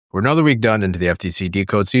We're another week done into the FTC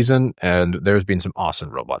DECODE season, and there's been some awesome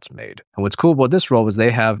robots made. And what's cool about this robot is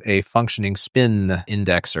they have a functioning spin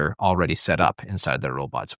indexer already set up inside their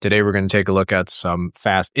robots. Today, we're going to take a look at some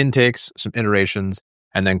fast intakes, some iterations,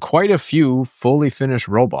 and then quite a few fully finished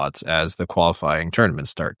robots as the qualifying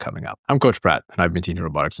tournaments start coming up. I'm Coach Pratt, and I've been teaching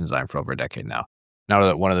robotics and design for over a decade now. Now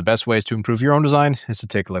that one of the best ways to improve your own design is to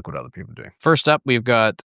take a look at what other people are doing. First up, we've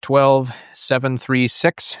got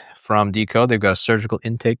 12736 from DECODE. They've got a surgical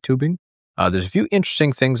intake tubing. There's a few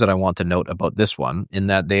interesting things that I want to note about this one, in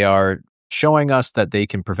that they are showing us that they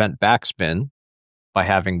can prevent backspin by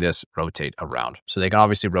having this rotate around. So they can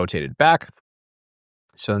obviously rotate it back,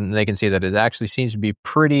 so they can see that it actually seems to be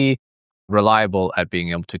pretty reliable at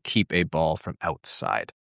being able to keep a ball from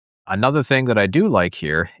outside. Another thing that I do like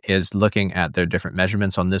here is looking at their different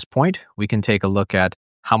measurements on this point. We can take a look at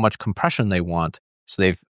how much compression they want. So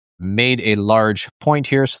they've made a large point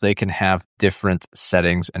here so they can have different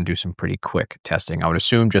settings and do some pretty quick testing. I would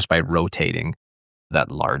assume just by rotating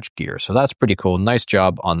that large gear. So that's pretty cool. Nice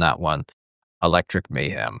job on that one. Electric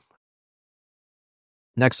Mayhem.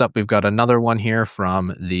 Next up, we've got another one here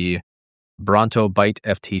from the Bronto Byte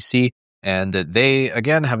FTC. And they,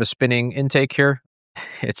 again, have a spinning intake here.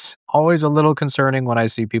 It's always a little concerning when I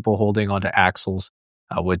see people holding onto axles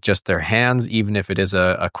with just their hands, even if it is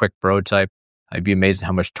a quick prototype. I'd be amazed at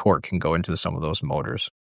how much torque can go into some of those motors.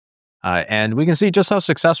 And we can see just how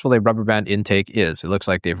successful a rubber band intake is. It looks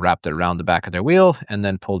like they've wrapped it around the back of their wheel and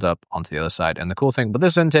then pulled up onto the other side. And the cool thing about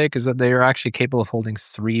this intake is that they are actually capable of holding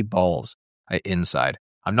 3 balls inside.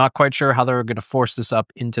 I'm not quite sure how they're going to force this up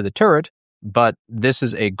into the turret, but this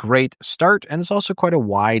is a great start, and it's also quite a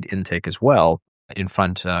wide intake as well in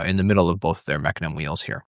front, in the middle of both their mechanism wheels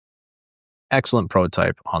here. Excellent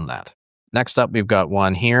prototype on that. Next up, we've got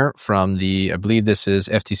one here from I believe this is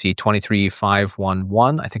FTC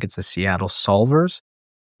 23511. I think it's the Seattle Solvers.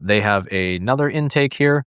 They have another intake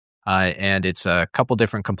here, and it's a couple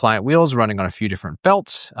different compliant wheels running on a few different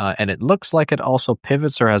belts, and it looks like it also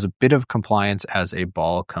pivots or has a bit of compliance as a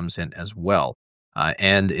ball comes in as well.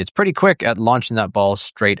 And it's pretty quick at launching that ball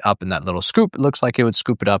straight up in that little scoop. It looks like it would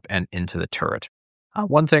scoop it up and into the turret.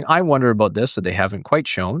 One thing I wonder about this that they haven't quite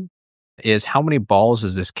shown is how many balls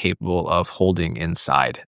is this capable of holding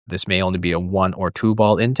inside? This may only be a 1 or 2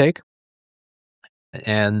 ball intake.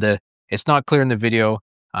 And it's not clear in the video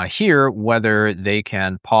here whether they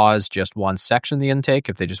can pause just one section of the intake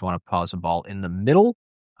if they just want to pause a ball in the middle.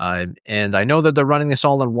 And I know that they're running this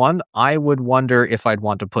all in one. I would wonder if I'd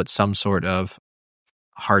want to put some sort of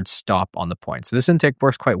hard stop on the point. So this intake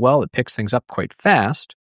works quite well. It picks things up quite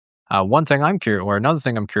fast. Another thing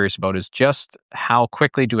I'm curious about is just how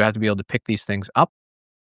quickly do we have to be able to pick these things up?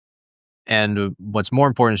 And what's more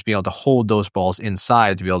important is to be able to hold those balls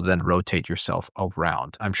inside to be able to then rotate yourself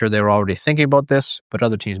around. I'm sure they were already thinking about this, but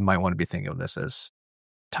other teams might want to be thinking of this as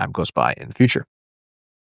time goes by in the future.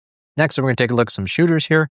 Next, we're going to take a look at some shooters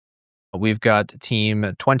here. We've got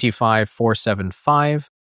team 25475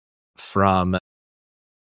 from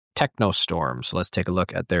TechnoStorm. So let's take a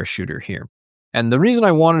look at their shooter here. And the reason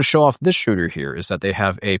I wanted to show off this shooter here is that they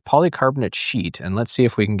have a polycarbonate sheet, and let's see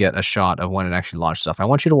if we can get a shot of when it actually launches off. I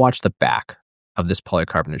want you to watch the back of this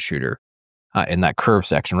polycarbonate shooter in that curve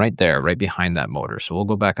section right there, right behind that motor. So we'll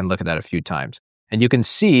go back and look at that a few times. And you can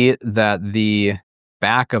see that the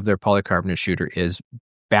back of their polycarbonate shooter is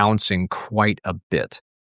bouncing quite a bit.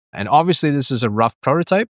 And obviously this is a rough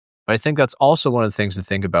prototype, but I think that's also one of the things to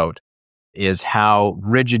think about is how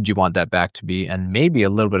rigid you want that back to be, and maybe a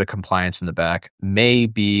little bit of compliance in the back may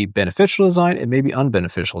be beneficial to design, it may be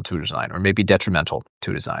unbeneficial to design, or maybe detrimental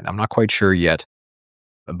to design. I'm not quite sure yet,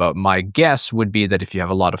 but my guess would be that if you have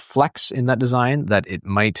a lot of flex in that design, that it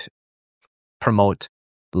might promote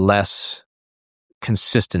less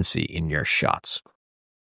consistency in your shots.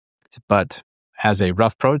 But as a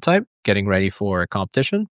rough prototype, getting ready for a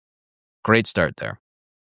competition, great start there.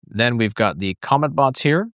 Then we've got the Comet bots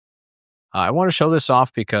here. I want to show this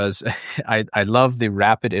off because I love the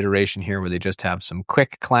rapid iteration here where they just have some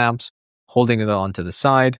quick clamps holding it onto the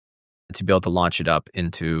side to be able to launch it up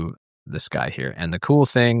into the sky here. And the cool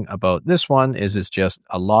thing about this one is it's just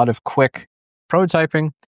a lot of quick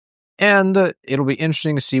prototyping, and it'll be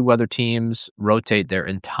interesting to see whether teams rotate their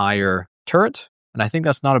entire turret. And I think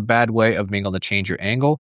that's not a bad way of being able to change your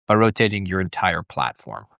angle by rotating your entire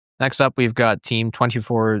platform. Next up, we've got team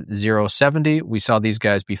 24070. We saw these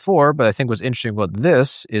guys before, but I think what's interesting about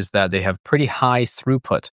this is that they have pretty high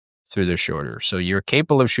throughput through their shooter. So you're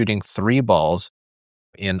capable of shooting 3 balls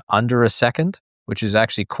in under a second, which is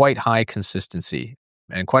actually quite high consistency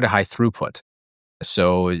and quite a high throughput.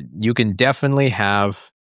 So you can definitely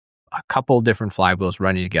have a couple different flywheels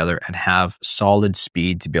running together and have solid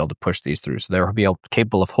speed to be able to push these through. So they're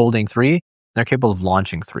capable of holding 3. They're capable of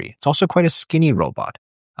launching 3. It's also quite a skinny robot,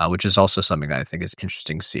 which is also something that I think is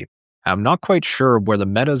interesting to see. I'm not quite sure where the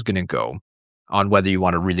meta is going to go on whether you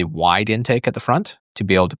want a really wide intake at the front to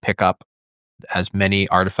be able to pick up as many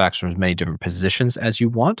artifacts from as many different positions as you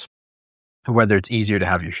want, or whether it's easier to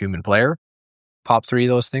have your human player pop 3 of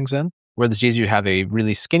those things in, whether it's easier to have a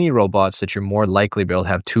really skinny robot so that you're more likely to be able to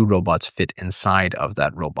have 2 robots fit inside of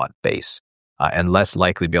that robot base, and less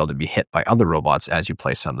likely to be able to be hit by other robots as you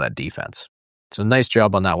play some of that defense. So nice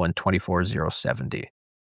job on that one, 24070.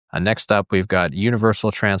 Next up, we've got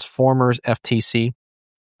Universal Transformers FTC,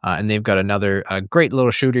 and they've got another great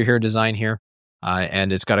little shooter here design here,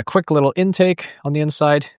 and it's got a quick little intake on the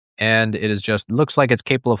inside, and it is just looks like it's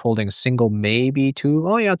capable of holding a single, maybe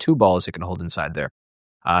 2 balls it can hold inside there.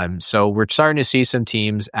 So we're starting to see some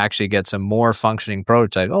teams actually get some more functioning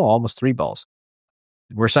prototypes. Oh, almost 3 balls.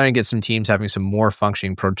 We're starting to get some teams having some more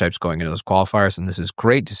functioning prototypes going into those qualifiers, and this is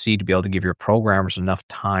great to see to be able to give your programmers enough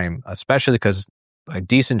time, especially because a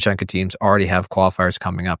decent chunk of teams already have qualifiers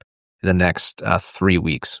coming up in the next 3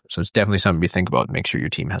 weeks. So it's definitely something to think about. Make sure your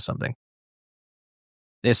team has something.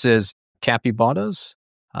 This is Capybaras,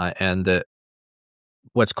 and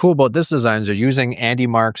what's cool about this design is they're using Andy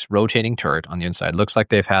Mark's rotating turret on the inside. Looks like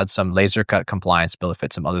they've had some laser cut compliance to be able to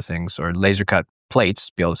fit some other things, or laser cut plates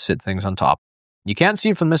to be able to sit things on top. You can't see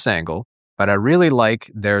it from this angle, but I really like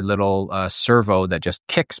their little servo that just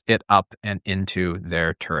kicks it up and into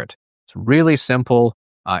their turret. It's really simple,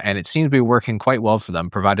 and it seems to be working quite well for them,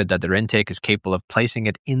 provided that their intake is capable of placing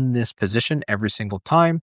it in this position every single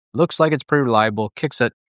time. Looks like it's pretty reliable, kicks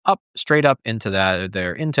it up, straight up into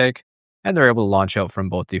their intake, and they're able to launch out from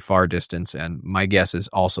both the far distance and my guess is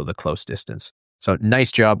also the close distance. So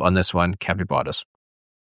nice job on this one, Capybaras.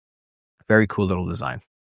 Very cool little design.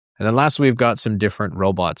 And then lastly, we've got some different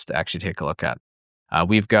robots to actually take a look at.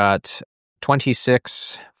 We've got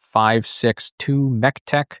 26562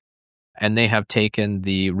 MechTech, and they have taken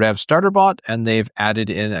the Rev starter bot and they've added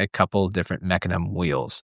in a couple different mechanism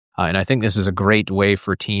wheels. And I think this is a great way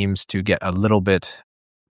for teams to get a little bit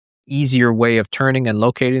easier way of turning and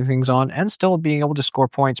locating things on and still being able to score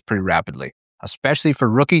points pretty rapidly. Especially for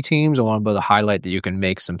rookie teams, I want to be able to highlight that you can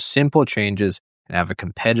make some simple changes and have a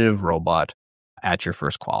competitive robot at your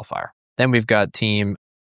first qualifier. Then we've got team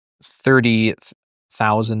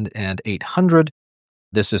 30,800.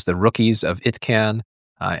 This is the rookies of ITCAN.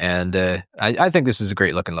 And I think this is a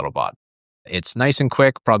great looking little bot. It's nice and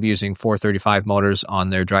quick, probably using 435 motors on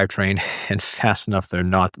their drivetrain and fast enough they're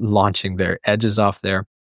not launching their edges off there.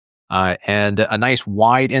 And a nice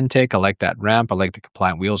wide intake. I like that ramp. I like the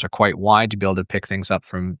compliant wheels are quite wide to be able to pick things up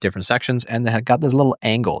from different sections. And they have got this little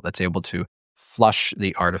angle that's able to flush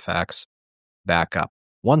the artifacts back up.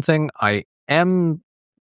 One thing I am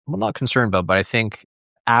not concerned about, but I think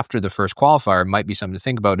after the first qualifier might be something to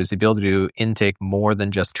think about is the ability to intake more than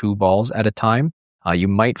just 2 balls at a time. You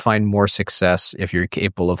might find more success if you're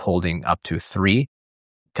capable of holding up to 3,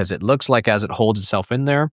 because it looks like as it holds itself in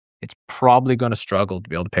there, it's probably going to struggle to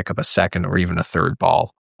be able to pick up a second or even a third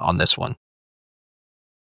ball on this one.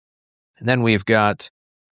 And then we've got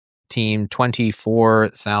team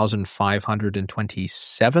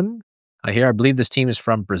 24,527 here. I believe this team is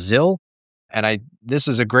from Brazil. And this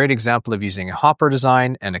is a great example of using a hopper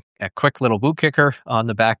design and a quick little boot kicker on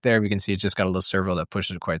the back there. We can see it's just got a little servo that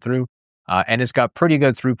pushes it quite through. And it's got pretty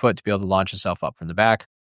good throughput to be able to launch itself up from the back.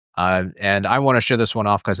 And I want to show this one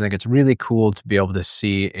off because I think it's really cool to be able to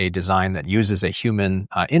see a design that uses a human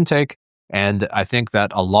intake. And I think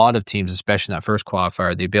that a lot of teams, especially in that first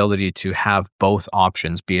qualifier, the ability to have both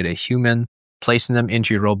options, be it a human placing them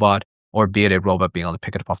into your robot, or be it a robot being able to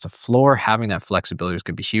pick it up off the floor, having that flexibility is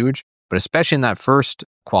going to be huge. But especially in that first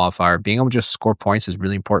qualifier, being able to just score points is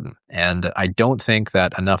really important. And I don't think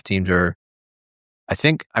that enough teams I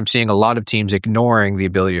think I'm seeing a lot of teams ignoring the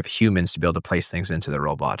ability of humans to be able to place things into the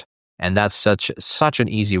robot. And that's such an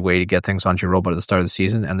easy way to get things onto your robot at the start of the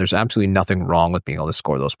season. And there's absolutely nothing wrong with being able to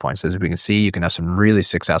score those points. As we can see, you can have some really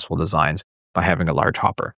successful designs by having a large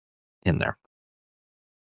hopper in there.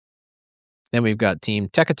 Then we've got Team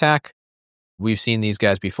Tech Attack. We've seen these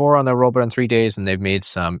guys before on their robot in 3 days, and they've made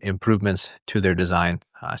some improvements to their design.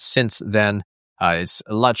 Since then, it's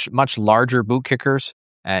much larger boot kickers,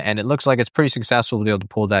 and it looks like it's pretty successful to be able to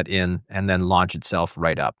pull that in and then launch itself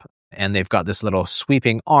right up. And they've got this little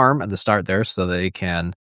sweeping arm at the start there so they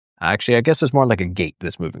can, actually, I guess it's more like a gate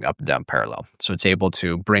that's moving up and down parallel. So it's able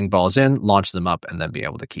to bring balls in, launch them up, and then be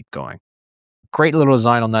able to keep going. Great little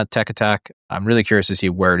design on that Tech Attack. I'm really curious to see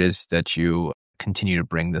where it is that you continue to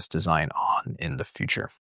bring this design on in the future.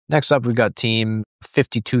 Next up, we've got team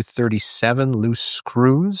 5237 Loose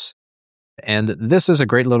Screws. And this is a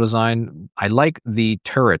great little design. I like the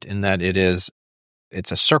turret in that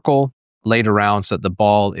it's a circle laid around so that the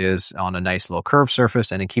ball is on a nice little curved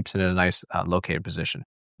surface and it keeps it in a nice located position.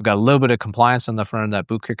 We've got a little bit of compliance on the front of that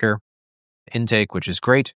boot kicker intake, which is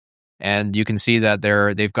great. And you can see that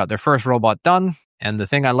they've got their first robot done. And the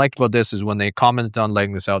thing I liked about this is when they commented on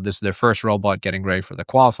laying this out, this is their first robot getting ready for the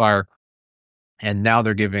qualifier. And now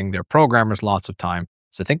they're giving their programmers lots of time.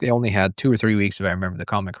 So I think they only had 2 or 3 weeks, if I remember the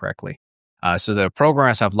comment correctly. So the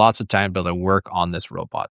programmers have lots of time to be able to work on this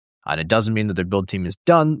robot. And it doesn't mean that their build team is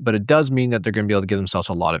done, but it does mean that they're going to be able to give themselves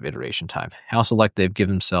a lot of iteration time. I also like they've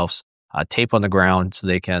given themselves tape on the ground so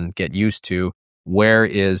they can get used to where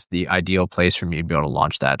is the ideal place for me to be able to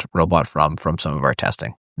launch that robot from some of our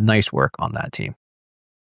testing. Nice work on that team.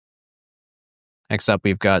 Next up,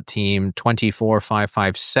 we've got team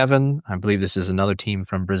 24557. I believe this is another team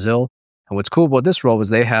from Brazil. And what's cool about this robot is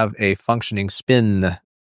they have a functioning spin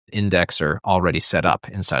indexer already set up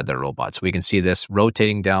inside their robot. So we can see this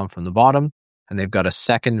rotating down from the bottom, and they've got a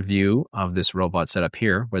second view of this robot set up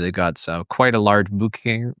here where they've got quite a large boot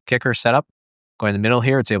kicker set up. Going in the middle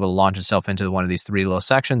here, it's able to launch itself into one of these 3 little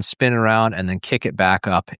sections, spin around, and then kick it back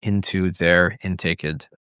up into their intaked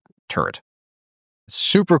turret.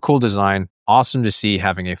 Super cool design. Awesome to see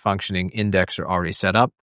having a functioning indexer already set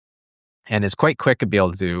up. And it's quite quick to be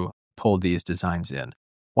able to pull these designs in.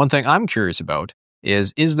 One thing I'm curious about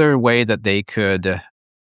is there a way that they could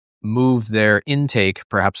move their intake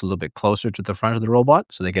perhaps a little bit closer to the front of the robot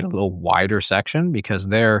so they get a little wider section, because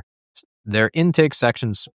their intake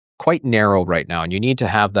section's quite narrow right now, and you need to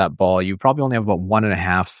have that ball. You probably only have about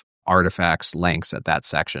 1.5 artifacts lengths at that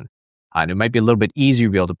section. And it might be a little bit easier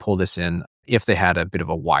to be able to pull this in if they had a bit of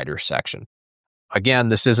a wider section. Again,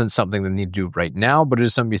 this isn't something they need to do right now, but it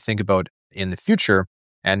is something you think about in the future.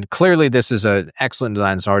 And clearly, this is an excellent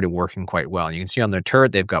design that's already working quite well. And you can see on their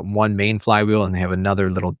turret, they've got one main flywheel and they have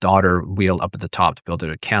another little daughter wheel up at the top to be able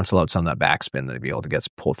to cancel out some of that backspin that they'll be able to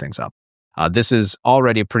pull things up. This is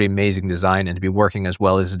already a pretty amazing design, and to be working as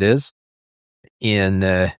well as it is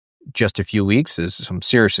in just a few weeks is some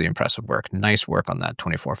seriously impressive work. Nice work on that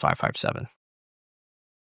 24557.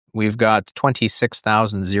 We've got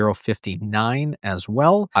 26059 as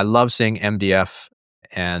well. I love seeing MDF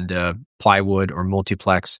and plywood or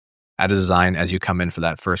multiplex at a design as you come in for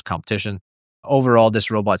that first competition. Overall,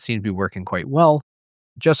 this robot seems to be working quite well.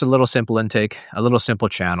 Just a little simple intake, a little simple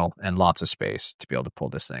channel, and lots of space to be able to pull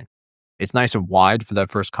this thing. It's nice and wide for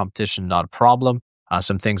that first competition, not a problem.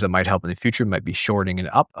 Some things that might help in the future might be shortening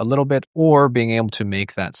it up a little bit or being able to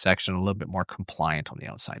make that section a little bit more compliant on the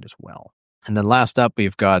outside as well. And then last up,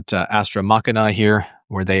 we've got Astra Machina here,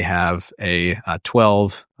 where they have a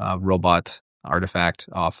 12 robot artifact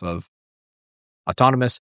off of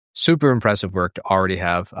Autonomous. Super impressive work to already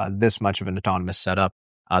have this much of an autonomous setup.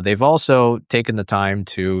 They've also taken the time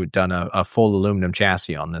to done a full aluminum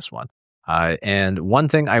chassis on this one. And one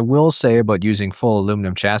thing I will say about using full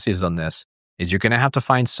aluminum chassis on this is you're going to have to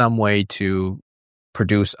find some way to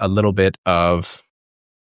produce a little bit of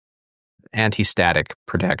anti-static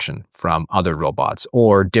protection from other robots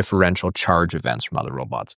or differential charge events from other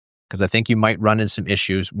robots. Because I think you might run into some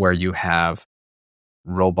issues where you have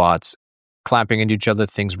robots clamping into each other,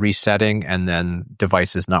 things resetting, and then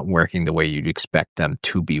devices not working the way you'd expect them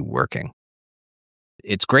to be working.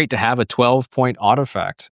 It's great to have a 12-point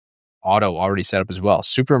artifact auto already set up as well.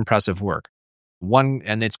 Super impressive work.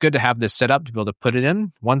 And it's good to have this set up to be able to put it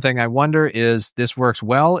in. One thing I wonder is this works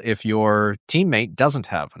well if your teammate doesn't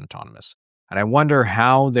have an autonomous. And I wonder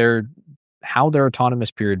how their autonomous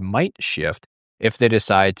period might shift if they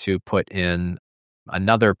decide to put in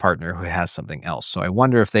another partner who has something else. So I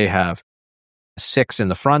wonder if they have a 6 in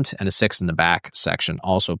the front and a 6 in the back section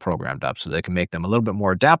also programmed up so they can make them a little bit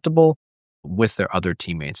more adaptable with their other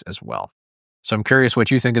teammates as well. So I'm curious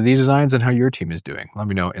what you think of these designs and how your team is doing. Let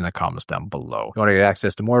me know in the comments down below. If you want to get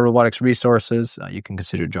access to more robotics resources, you can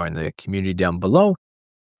consider joining the community down below.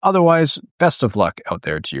 Otherwise, best of luck out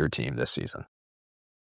there to your team this season.